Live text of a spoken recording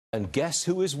And guess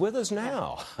who is with us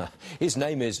now? His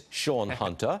name is Sean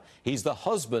Hunter. He's the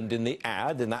husband in the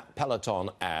ad, in that Peloton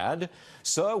ad.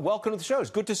 Sir, welcome to the show. It's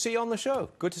good to see you on the show.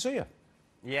 Good to see you.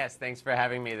 Yes, thanks for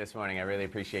having me this morning. I really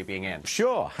appreciate being in.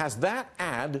 Sure. Has that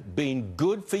ad been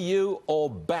good for you or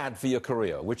bad for your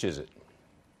career? Which is it?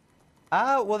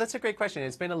 Well, that's a great question.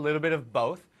 It's been a little bit of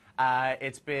both.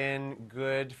 It's been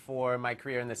good for my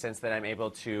career in the sense that I'm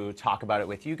able to talk about it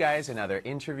with you guys and other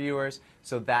interviewers.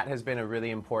 So that has been a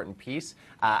really important piece.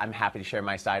 I'm happy to share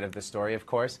my side of the story, of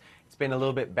course. It's been a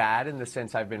little bit bad in the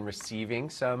sense I've been receiving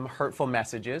some hurtful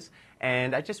messages,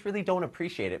 and I just really don't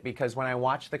appreciate it because when I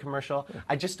watch the commercial,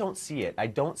 I just don't see it. I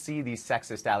don't see these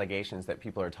sexist allegations that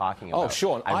people are talking about. Oh,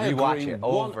 Sean, I rewatch it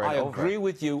over and over. I agree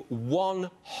with you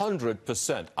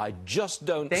 100%. I just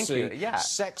don't see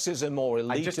sexism or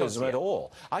elitism at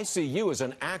all. I see you as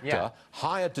an actor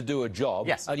hired to do a job,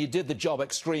 and you did the job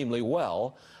extremely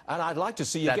well. And I'd like to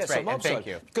see you get some upside. Thank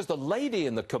you. Because the lady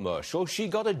in the commercial, she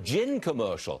got a gin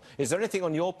commercial. Is there anything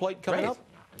on your plate coming up?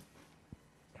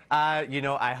 You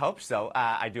know, I hope so.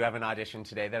 I do have an audition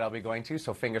today that I'll be going to,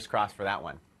 so fingers crossed for that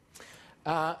one.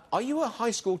 Are you a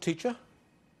high school teacher?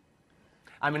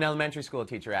 I'm an elementary school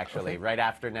teacher, actually. Okay. Right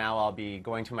after now, I'll be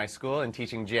going to my school and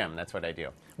teaching gym. That's what I do.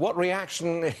 What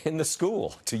reaction in the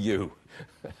school to you?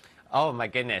 Oh, my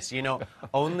goodness. You know,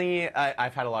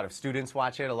 I've had a lot of students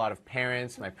watch it, a lot of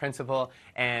parents, my principal,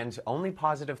 and only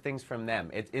positive things from them.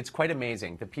 It's quite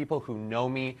amazing. The people who know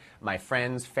me, my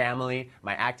friends, family,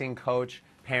 my acting coach,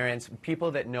 parents,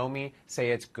 people that know me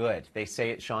say it's good. They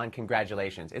say, Sean,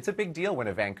 congratulations. It's a big deal when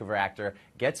a Vancouver actor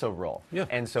gets a role. Yeah,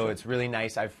 and so it's really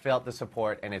nice. I've felt the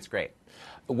support, and it's great.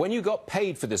 When you got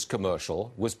paid for this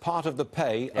commercial, was part of the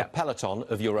pay a Peloton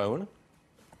of your own?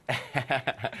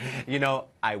 You know,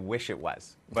 I wish it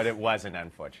was, but it wasn't,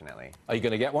 unfortunately. Are you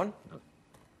going to get one?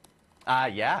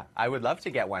 Yeah, I would love to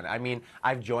get one. I mean,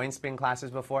 I've joined spin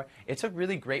classes before. It's a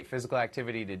really great physical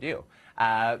activity to do.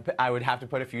 I would have to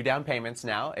put a few down payments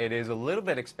now. It is a little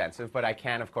bit expensive, but I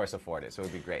can, of course, afford it, so it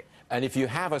would be great. And if you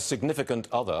have a significant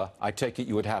other, I take it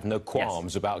you would have no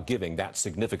qualms about giving that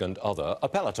significant other a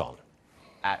Peloton.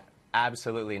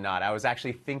 Absolutely not. I was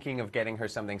actually thinking of getting her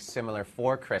something similar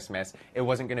for Christmas. It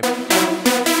wasn't going to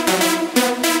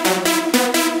be...